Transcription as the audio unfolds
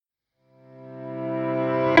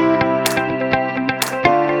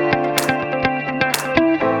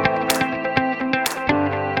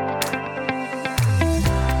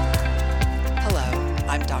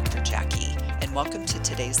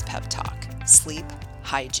PEP Talk, Sleep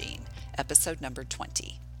Hygiene, episode number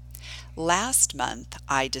 20. Last month,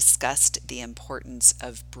 I discussed the importance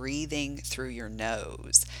of breathing through your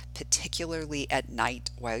nose, particularly at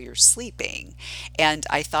night while you're sleeping. And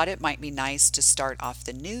I thought it might be nice to start off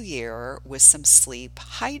the new year with some sleep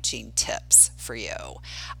hygiene tips for you.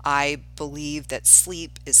 I believe that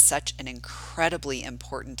sleep is such an incredibly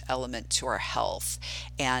important element to our health,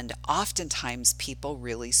 and oftentimes people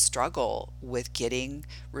really struggle with getting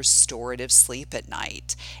restorative sleep at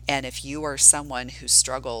night. And if you are someone who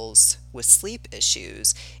struggles with sleep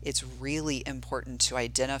issues, it's really important to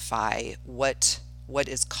identify what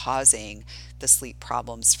is causing the sleep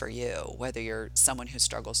problems for you, whether you're someone who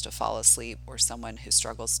struggles to fall asleep or someone who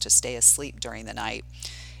struggles to stay asleep during the night.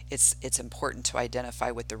 It's important to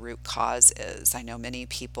identify what the root cause is. I know many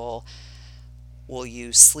people will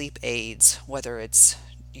use sleep aids, whether it's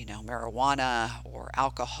marijuana or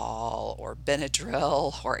alcohol or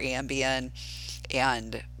Benadryl or Ambien,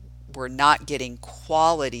 and we're not getting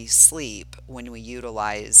quality sleep when we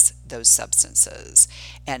utilize those substances.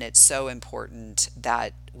 And it's so important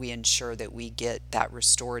that we ensure that we get that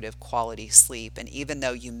restorative quality sleep. And even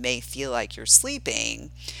though you may feel like you're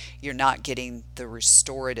sleeping, you're not getting the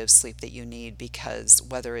restorative sleep that you need, because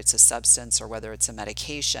whether it's a substance or whether it's a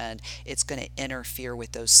medication, it's going to interfere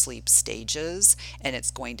with those sleep stages, and it's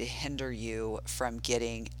going to hinder you from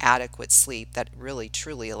getting adequate sleep that really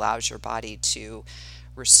truly allows your body to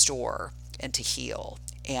restore and to heal.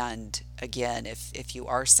 And again, if you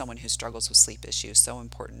are someone who struggles with sleep issues, so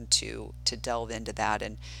important to delve into that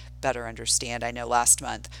and better understand. I know last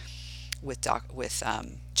month with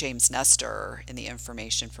James Nestor, in the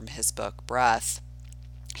information from his book Breath,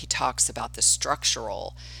 he talks about the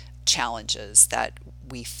structural challenges that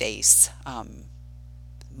we face,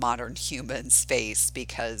 modern humans face,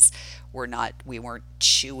 because we weren't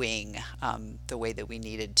chewing the way that we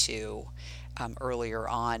needed to earlier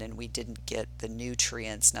on, and we didn't get the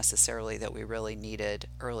nutrients necessarily that we really needed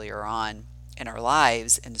earlier on in our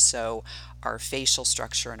lives. And so our facial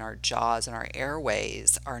structure and our jaws and our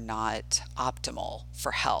airways are not optimal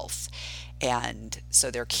for health. And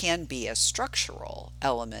so there can be a structural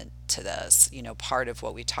element to this. Part of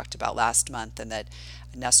what we talked about last month and that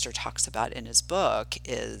Nestor talks about in his book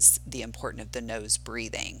is the importance of the nose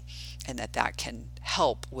breathing, and that can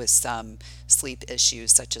help with some sleep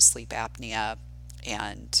issues such as sleep apnea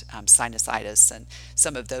and sinusitis, and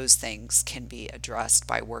some of those things can be addressed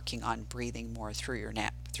by working on breathing more through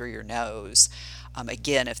your nose.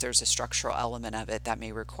 Again, if there's a structural element of it, that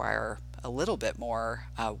may require a little bit more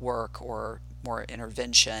work or more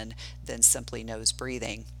intervention than simply nose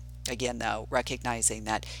breathing. Again, though, recognizing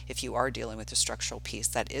that if you are dealing with the structural piece,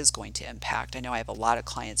 that is going to impact. I know I have a lot of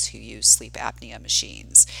clients who use sleep apnea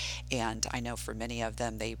machines, and I know for many of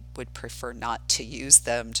them, they would prefer not to use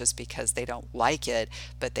them just because they don't like it,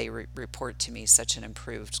 but they report to me such an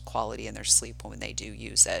improved quality in their sleep when they do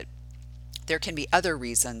use it. There can be other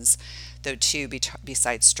reasons, though, too,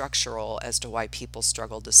 besides structural, as to why people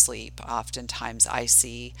struggle to sleep. Oftentimes I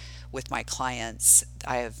see with my clients,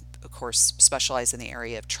 I have, of course, specialized in the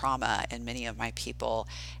area of trauma, and many of my people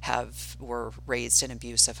were raised in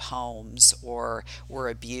abusive homes or were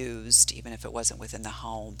abused, even if it wasn't within the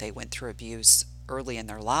home. They went through abuse early in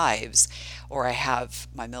their lives. Or I have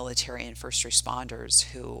my military and first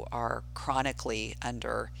responders who are chronically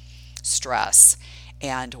under stress.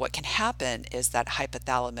 And what can happen is that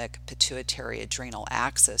hypothalamic pituitary adrenal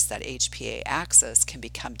axis, that HPA axis, can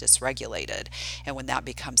become dysregulated. And when that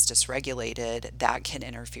becomes dysregulated, that can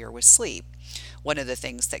interfere with sleep. One of the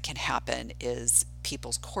things that can happen is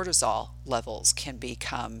people's cortisol levels can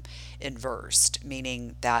become inversed,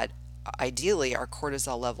 meaning that ideally our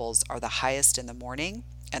cortisol levels are the highest in the morning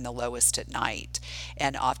and the lowest at night.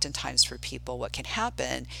 And oftentimes for people, what can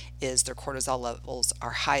happen is their cortisol levels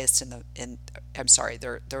are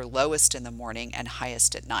they're lowest in the morning and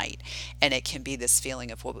highest at night. And it can be this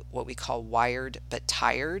feeling of what we call wired but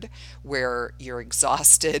tired, where you're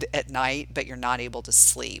exhausted at night, but you're not able to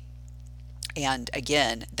sleep. And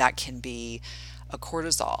again, that can be a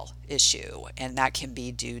cortisol issue, and that can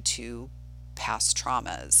be due to past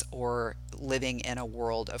traumas or living in a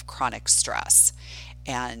world of chronic stress.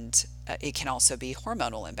 And it can also be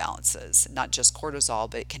hormonal imbalances, not just cortisol,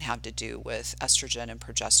 but it can have to do with estrogen and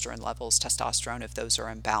progesterone levels, testosterone. If those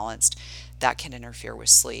are imbalanced, that can interfere with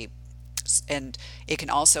sleep. And it can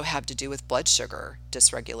also have to do with blood sugar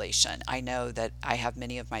dysregulation. I know that I have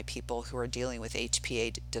many of my people who are dealing with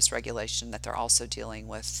HPA dysregulation, that they're also dealing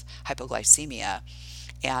with hypoglycemia.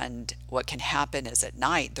 And what can happen is at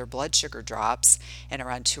night, their blood sugar drops, and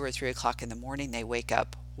around 2 or 3 o'clock in the morning, they wake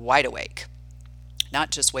up wide awake.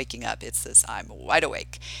 Not just waking up, it's this I'm wide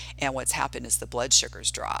awake. And what's happened is the blood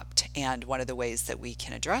sugar's dropped. And one of the ways that we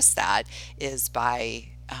can address that is by,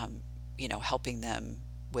 helping them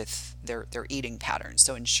with their eating patterns.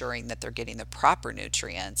 So ensuring that they're getting the proper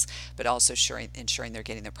nutrients, but also ensuring they're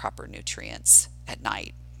getting the proper nutrients at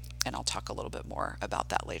night. And I'll talk a little bit more about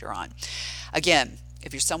that later on. Again,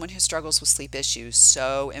 if you're someone who struggles with sleep issues,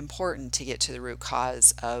 so important to get to the root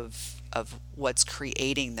cause of what's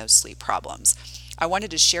creating those sleep problems. I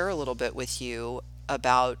wanted to share a little bit with you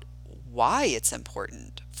about why it's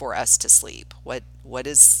important for us to sleep.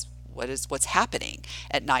 What's happening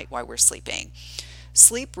at night while we're sleeping.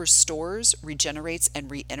 Sleep restores, regenerates, and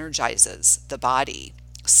re-energizes the body.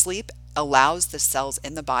 Sleep allows the cells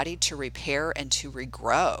in the body to repair and to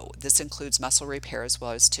regrow. This includes muscle repair as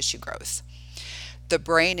well as tissue growth. The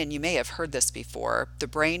brain, and you may have heard this before, the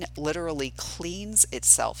brain literally cleans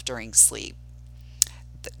itself during sleep.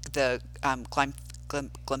 The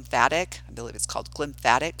glymphatic, I believe it's called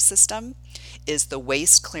glymphatic system, is the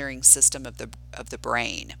waste clearing system of the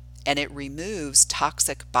brain, and it removes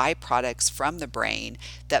toxic byproducts from the brain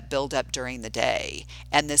that build up during the day.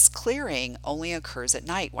 And this clearing only occurs at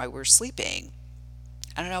night while we're sleeping.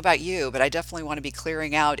 I don't know about you, but I definitely want to be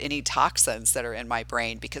clearing out any toxins that are in my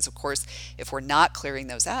brain because, of course, if we're not clearing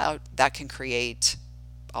those out, that can create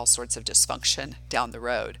all sorts of dysfunction down the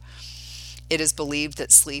road. It is believed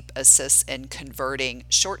that sleep assists in converting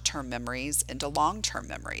short-term memories into long-term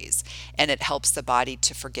memories, and it helps the body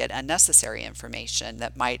to forget unnecessary information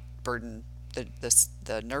that might burden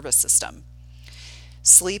the nervous system.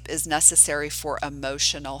 Sleep is necessary for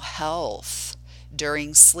emotional health.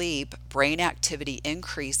 During sleep, brain activity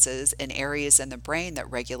increases in areas in the brain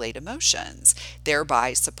that regulate emotions,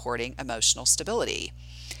 thereby supporting emotional stability.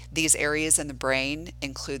 These areas in the brain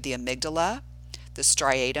include the amygdala, the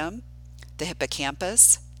striatum, the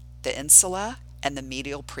hippocampus, the insula, and the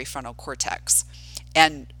medial prefrontal cortex.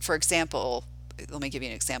 And for example, let me give you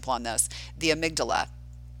an example on this. The amygdala.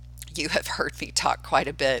 You have heard me talk quite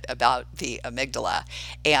a bit about the amygdala,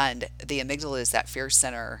 and the amygdala is that fear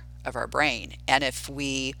center of our brain. And if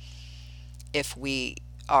we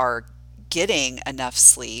are getting enough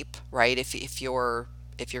sleep, right? If you're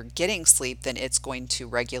getting sleep, then it's going to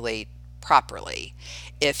regulate properly.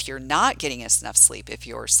 If you're not getting enough sleep, if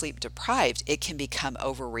you're sleep deprived, it can become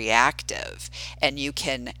overreactive, and you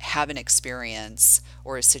can have an experience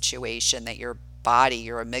or a situation that your body,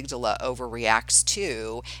 your amygdala, overreacts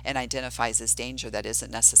to and identifies as danger that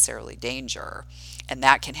isn't necessarily danger. And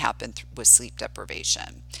that can happen with sleep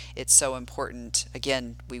deprivation. It's so important.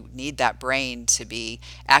 Again, we need that brain to be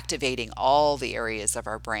activating all the areas of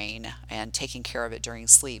our brain and taking care of it during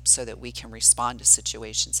sleep so that we can respond to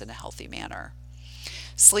situations in a healthy manner.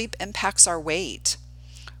 Sleep impacts our weight.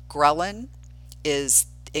 Ghrelin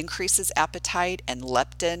increases appetite, and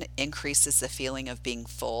leptin increases the feeling of being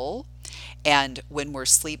full. And when we're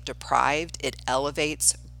sleep deprived, it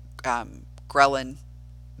elevates ghrelin,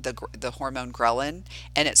 the hormone ghrelin,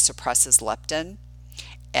 and it suppresses leptin.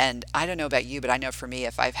 And I don't know about you, but I know for me,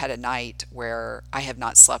 if I've had a night where I have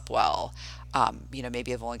not slept well,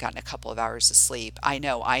 maybe I've only gotten a couple of hours of sleep, I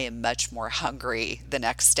know I am much more hungry the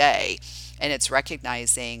next day. And it's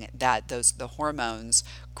recognizing that the hormones,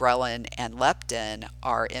 ghrelin and leptin,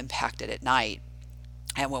 are impacted at night.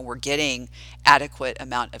 And when we're getting adequate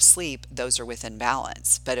amount of sleep, those are within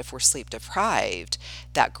balance. But if we're sleep deprived,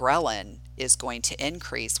 that ghrelin is going to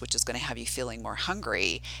increase, which is going to have you feeling more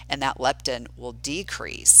hungry, and that leptin will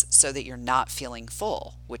decrease so that you're not feeling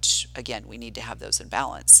full, which again, we need to have those in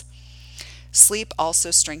balance. Sleep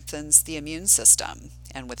also strengthens the immune system.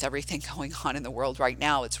 And with everything going on in the world right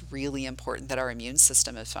now, it's really important that our immune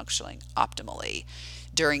system is functioning optimally.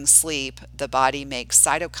 During sleep, the body makes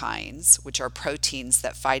cytokines, which are proteins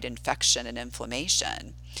that fight infection and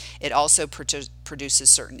inflammation. It also produces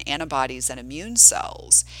certain antibodies and immune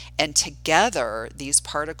cells. And together, these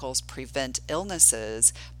particles prevent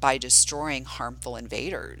illnesses by destroying harmful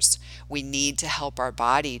invaders. We need to help our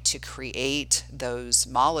body to create those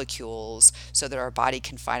molecules so that our body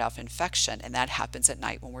can fight off infection, and that happens at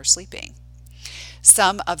night when we're sleeping.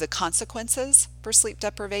 Some of the consequences for sleep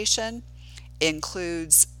deprivation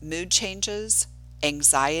includes mood changes,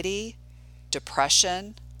 anxiety,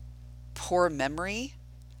 depression, poor memory,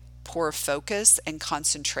 poor focus and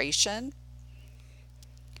concentration,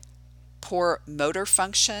 poor motor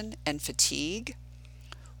function and fatigue,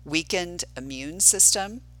 weakened immune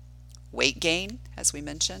system, weight gain, as we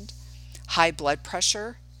mentioned, high blood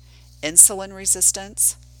pressure, insulin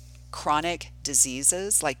resistance, chronic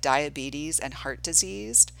diseases like diabetes and heart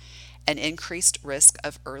disease, and increased risk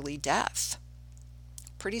of early death.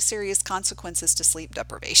 Pretty serious consequences to sleep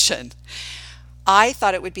deprivation. I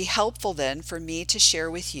thought it would be helpful then for me to share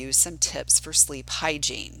with you some tips for sleep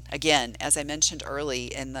hygiene. Again, as I mentioned early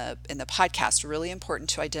in the podcast, really important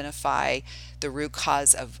to identify the root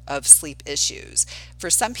cause of sleep issues. For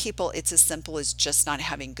some people, it's as simple as just not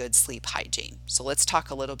having good sleep hygiene. So let's talk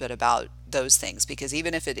a little bit about those things, because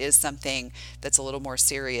even if it is something that's a little more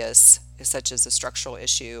serious, such as a structural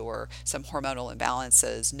issue or some hormonal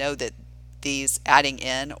imbalances, know that these adding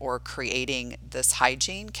in or creating this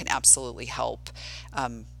hygiene can absolutely help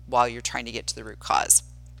while you're trying to get to the root cause.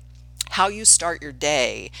 How you start your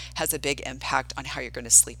day has a big impact on how you're going to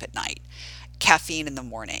sleep at night. Caffeine in the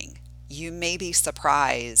morning. You may be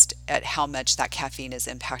surprised at how much that caffeine is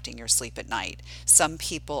impacting your sleep at night. Some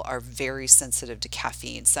people are very sensitive to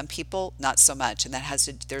caffeine. Some people not so much, and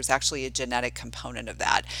there's actually a genetic component of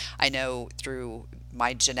that. I know through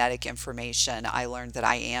my genetic information, I learned that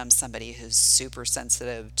I am somebody who's super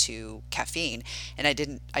sensitive to caffeine, and I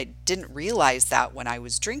didn't realize that when I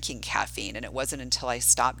was drinking caffeine, and it wasn't until I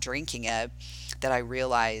stopped drinking it that I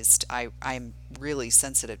realized I'm really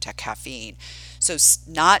sensitive to caffeine. So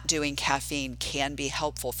not doing caffeine can be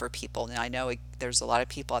helpful for people. And I know there's a lot of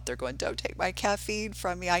people out there going, don't take my caffeine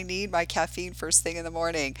from me. I need my caffeine first thing in the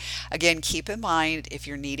morning. Again, keep in mind, if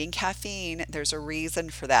you're needing caffeine, there's a reason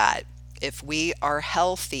for that. If we are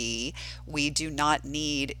healthy, we do not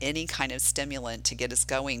need any kind of stimulant to get us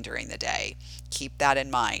going during the day. Keep that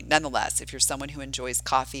in mind. Nonetheless, if you're someone who enjoys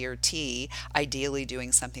coffee or tea, ideally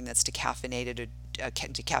doing something that's decaffeinated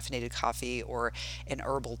coffee or an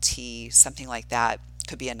herbal tea, something like that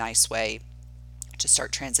could be a nice way to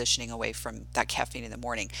start transitioning away from that caffeine in the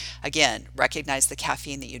morning. Again, recognize the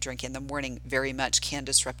caffeine that you drink in the morning very much can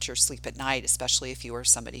disrupt your sleep at night, especially if you are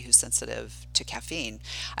somebody who's sensitive to caffeine.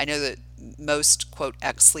 I know that most, quote,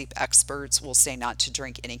 sleep experts will say not to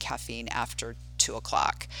drink any caffeine after 2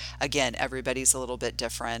 o'clock. Again, everybody's a little bit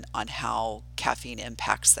different on how caffeine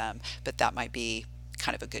impacts them, but that might be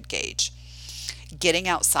kind of a good gauge. Getting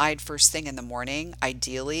outside first thing in the morning,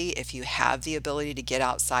 ideally, if you have the ability to get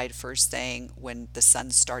outside first thing when the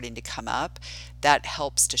sun's starting to come up, that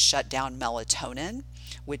helps to shut down melatonin,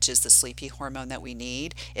 which is the sleepy hormone that we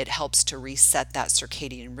need. It helps to reset that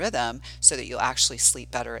circadian rhythm so that you'll actually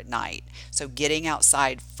sleep better at night. So getting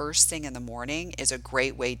outside first thing in the morning is a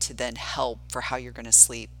great way to then help for how you're going to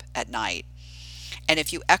sleep at night. And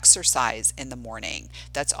if you exercise in the morning,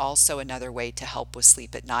 that's also another way to help with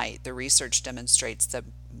sleep at night. The research demonstrates that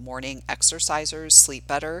morning exercisers sleep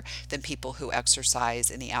better than people who exercise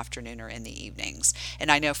in the afternoon or in the evenings.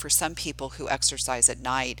 And I know for some people who exercise at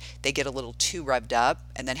night, they get a little too revved up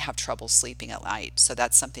and then have trouble sleeping at night. So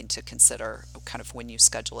that's something to consider kind of when you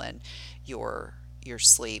schedule in your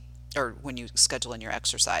sleep, or when you schedule in your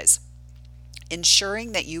exercise.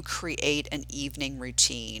 Ensuring that you create an evening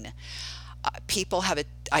routine. People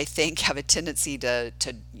I think have a tendency to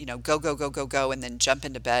go and then jump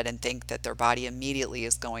into bed and think that their body immediately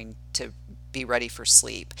is going to be ready for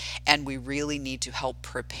sleep. And we really need to help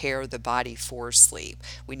prepare the body for sleep.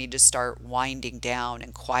 We need to start winding down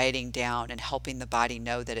and quieting down and helping the body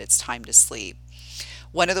know that it's time to sleep.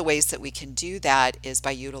 One of the ways that we can do that is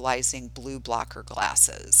by utilizing blue blocker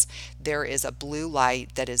glasses. There is a blue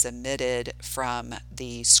light that is emitted from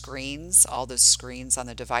the screens, all the screens on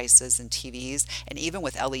the devices and TVs, and even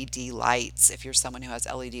with LED lights. If you're someone who has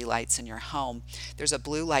LED lights in your home, there's a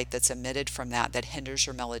blue light that's emitted from that hinders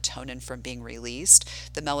your melatonin from being released.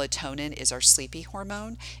 The melatonin is our sleepy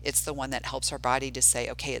hormone. It's the one that helps our body to say,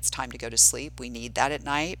 okay, it's time to go to sleep. We need that at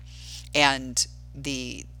night. And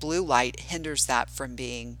the blue light hinders that from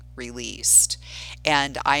being released.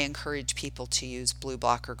 And I encourage people to use blue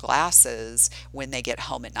blocker glasses when they get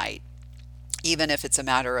home at night. Even if it's a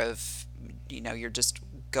matter of, you're just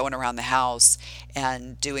going around the house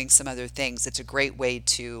and doing some other things, it's a great way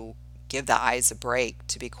to give the eyes a break,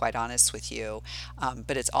 to be quite honest with you.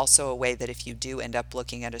 But it's also a way that if you do end up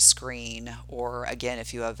looking at a screen, or again,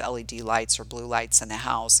 if you have LED lights or blue lights in the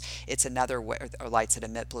house, it's another way, or lights that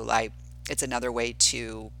emit blue light, it's another way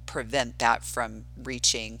to prevent that from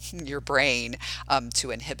reaching your brain,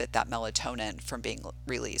 to inhibit that melatonin from being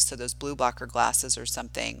released. So those blue blocker glasses are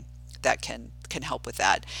something that can help with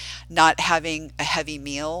that. Not having a heavy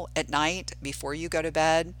meal at night before you go to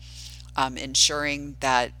bed. Ensuring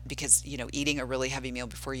that, because eating a really heavy meal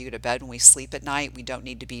before you go to bed, when we sleep at night, we don't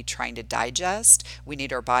need to be trying to digest. We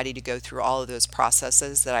need our body to go through all of those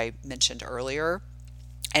processes that I mentioned earlier.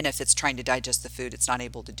 And if it's trying to digest the food, it's not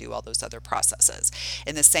able to do all those other processes.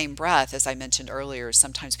 In the same breath, as I mentioned earlier,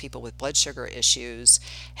 sometimes people with blood sugar issues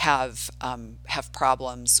have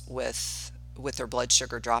problems with with their blood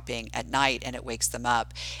sugar dropping at night and it wakes them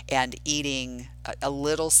up, and eating a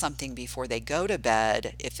little something before they go to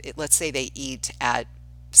bed. Let's say they eat at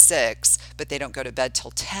 6 but they don't go to bed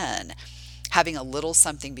till 10, having a little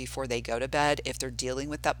something before they go to bed, if they're dealing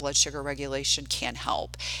with that blood sugar regulation, can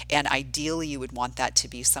help. And ideally, you would want that to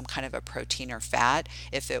be some kind of a protein or fat.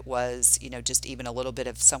 If it was, just even a little bit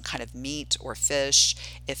of some kind of meat or fish,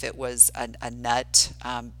 if it was a nut,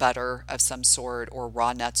 butter of some sort, or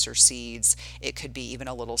raw nuts or seeds, it could be even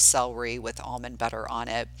a little celery with almond butter on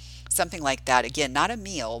it. Something like that. Again, not a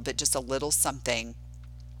meal, but just a little something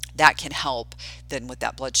that can help then with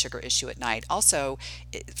that blood sugar issue at night. Also,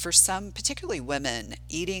 for some, particularly women,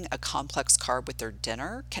 eating a complex carb with their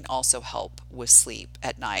dinner can also help with sleep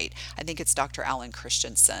at night. I think it's Dr. Alan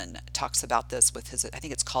Christensen talks about this with his, I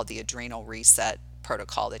think it's called the adrenal reset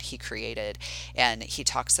protocol that he created. And he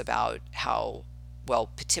talks about how, well,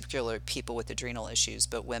 particularly people with adrenal issues,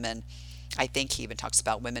 but women, I think he even talks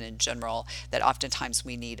about women in general, that oftentimes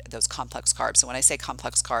we need those complex carbs. So when I say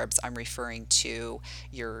complex carbs, I'm referring to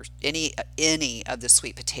your any of the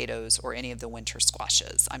sweet potatoes or any of the winter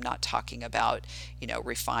squashes. I'm not talking about,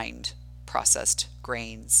 refined processed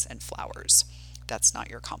grains and flours. That's not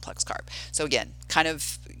your complex carb. So again, kind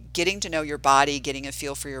of getting to know your body, getting a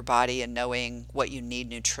feel for your body, and knowing what you need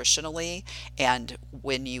nutritionally and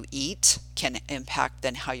when you eat can impact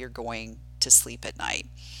then how you're going to sleep at night.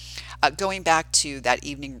 Going back to that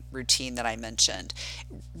evening routine that I mentioned,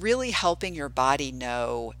 really helping your body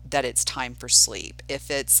know that it's time for sleep. If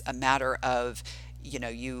it's a matter of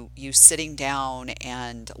you sitting down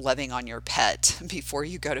and loving on your pet before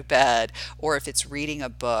you go to bed, or if it's reading a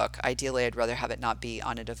book, ideally I'd rather have it not be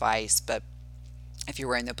on a device, but if you're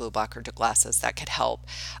wearing the blue blocker glasses, that could help.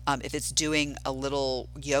 If it's doing a little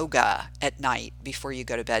yoga at night before you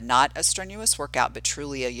go to bed, not a strenuous workout, but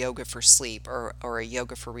truly a yoga for sleep, or a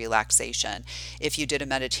yoga for relaxation. If you did a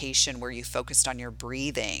meditation where you focused on your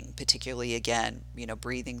breathing, particularly again,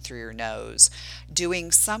 breathing through your nose,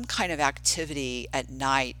 doing some kind of activity at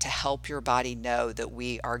night to help your body know that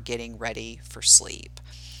we are getting ready for sleep.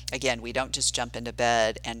 Again, we don't just jump into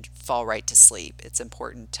bed and fall right to sleep. It's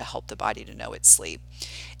important to help the body to know it's sleep.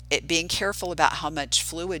 Being careful about how much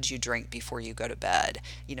fluid you drink before you go to bed.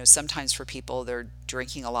 Sometimes for people, they're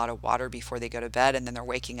drinking a lot of water before they go to bed, and then they're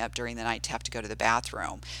waking up during the night to have to go to the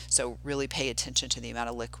bathroom. So really pay attention to the amount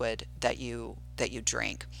of liquid that you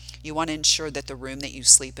drink. You want to ensure that the room that you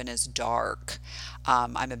sleep in is dark.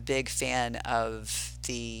 I'm a big fan of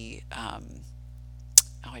the,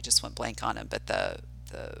 I just went blank on them, but the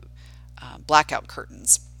blackout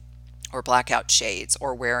curtains or blackout shades,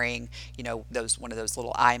 or wearing one of those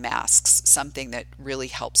little eye masks, something that really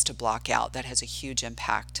helps to block out. That has a huge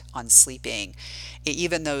impact on sleeping.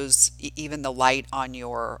 Even the light on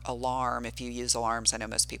your alarm, if you use alarms, I know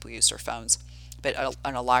most people use their phones, but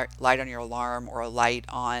a light on your alarm, or a light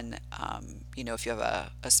on if you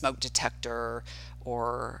have a smoke detector,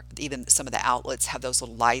 or even some of the outlets have those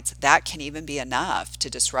little lights, that can even be enough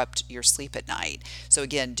to disrupt your sleep at night. So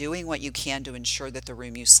again, doing what you can to ensure that the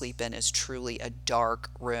room you sleep in is truly a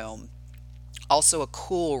dark room. Also, a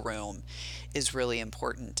cool room is really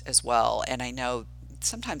important as well. And I know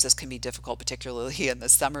sometimes this can be difficult, particularly in the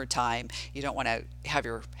summertime. You don't want to have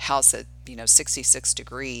your house at 66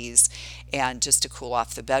 degrees and just to cool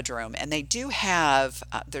off the bedroom. And they do have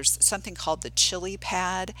there's something called the chili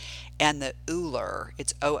pad and the Ooler.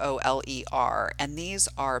 It's OOLER, and these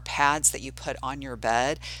are pads that you put on your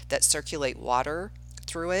bed that circulate water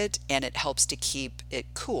through it, and it helps to keep it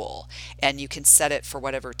cool, and you can set it for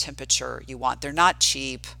whatever temperature you want. They're not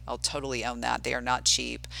cheap. I'll totally own that. They are not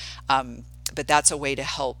cheap. But that's a way to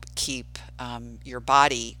help keep your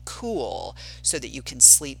body cool so that you can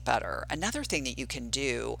sleep better. Another thing that you can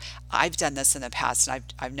do, I've done this in the past and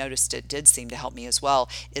I've noticed it did seem to help me as well,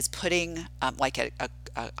 is putting like a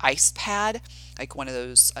ice pad, like one of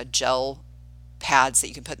those gel pads that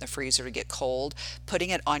you can put in the freezer to get cold, putting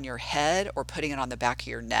it on your head or putting it on the back of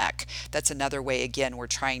your neck. That's another way. Again, we're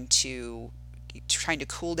trying to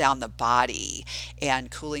cool down the body, and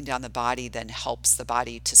cooling down the body then helps the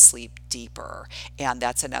body to sleep deeper, and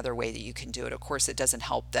that's another way that you can do it. Of course, it doesn't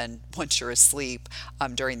help then once you're asleep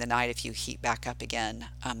during the night if you heat back up again.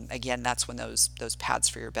 Again, that's when those pads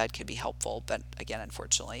for your bed could be helpful, but again,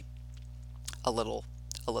 unfortunately, a little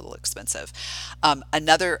expensive.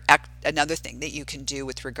 Another thing that you can do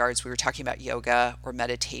with regards, we were talking about yoga or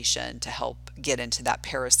meditation to help get into that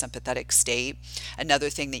parasympathetic state. Another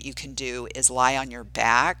thing that you can do is lie on your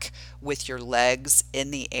back with your legs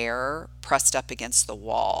in the air, pressed up against the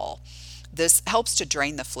wall. This helps to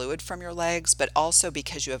drain the fluid from your legs, but also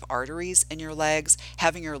because you have arteries in your legs,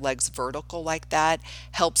 having your legs vertical like that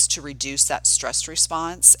helps to reduce that stress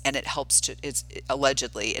response, and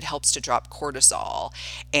allegedly it helps to drop cortisol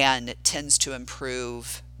and tends to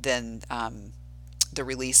improve then the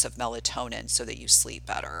release of melatonin so that you sleep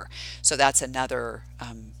better. So that's another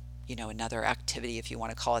activity, if you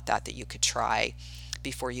want to call it that you could try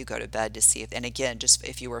before you go to bed to see if, and again, just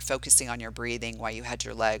if you were focusing on your breathing while you had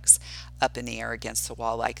your legs up in the air against the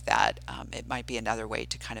wall like that, it might be another way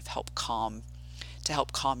to kind of help calm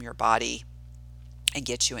your body and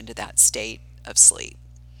get you into that state of sleep.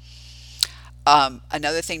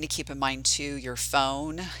 Another thing to keep in mind too, your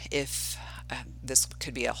phone, if this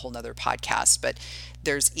could be a whole nother podcast, but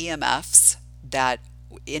there's EMFs that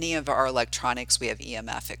any of our electronics, we have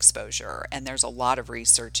EMF exposure, and there's a lot of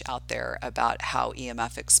research out there about how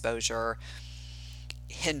EMF exposure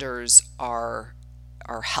hinders our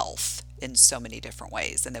health in so many different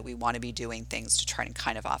ways, and that we want to be doing things to try and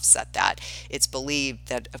kind of offset that. It's believed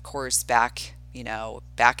that, of course, back in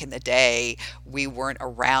the day, we weren't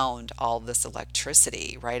around all this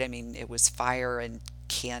electricity, right? I mean, it was fire and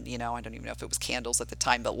I don't even know if it was candles at the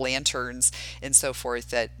time, but lanterns and so forth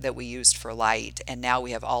that we used for light. And now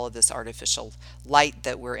we have all of this artificial light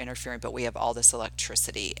that we're interfering, but we have all this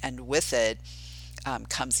electricity. And with it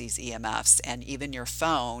comes these EMFs. And even your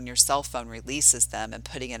cell phone releases them, and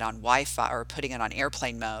putting it on Wi-Fi or putting it on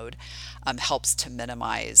airplane mode helps to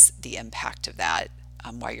minimize the impact of that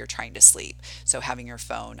while you're trying to sleep. So having your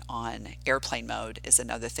phone on airplane mode is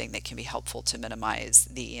another thing that can be helpful to minimize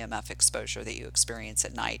the EMF exposure that you experience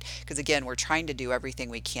at night. Because again, we're trying to do everything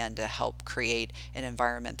we can to help create an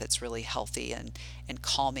environment that's really healthy and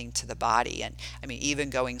calming to the body. And I mean, even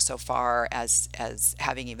going so far as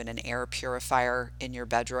having even an air purifier in your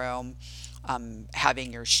bedroom,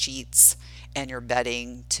 having your sheets and your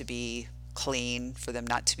bedding to be clean, for them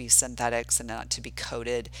not to be synthetics and not to be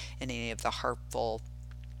coated in any of the harmful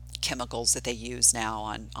chemicals that they use now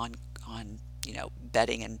on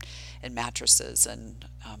bedding and mattresses and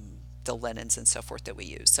the linens and so forth that we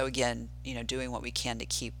use. So again, doing what we can to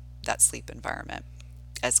keep that sleep environment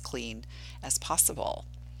as clean as possible.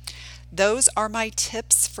 Those are my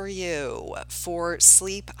tips for you for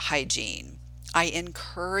sleep hygiene. I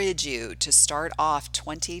encourage you to start off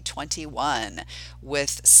 2021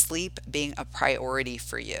 with sleep being a priority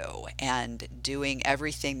for you and doing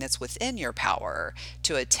everything that's within your power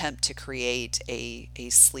to attempt to create a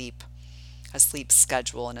sleep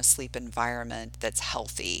schedule and a sleep environment that's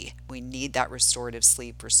healthy. We need that restorative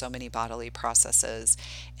sleep for so many bodily processes,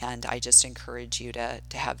 and I just encourage you to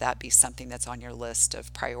have that be something that's on your list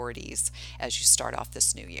of priorities as you start off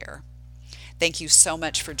this new year. Thank you so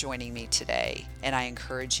much for joining me today, and I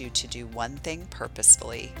encourage you to do one thing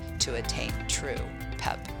purposefully to attain true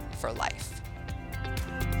PEP for life.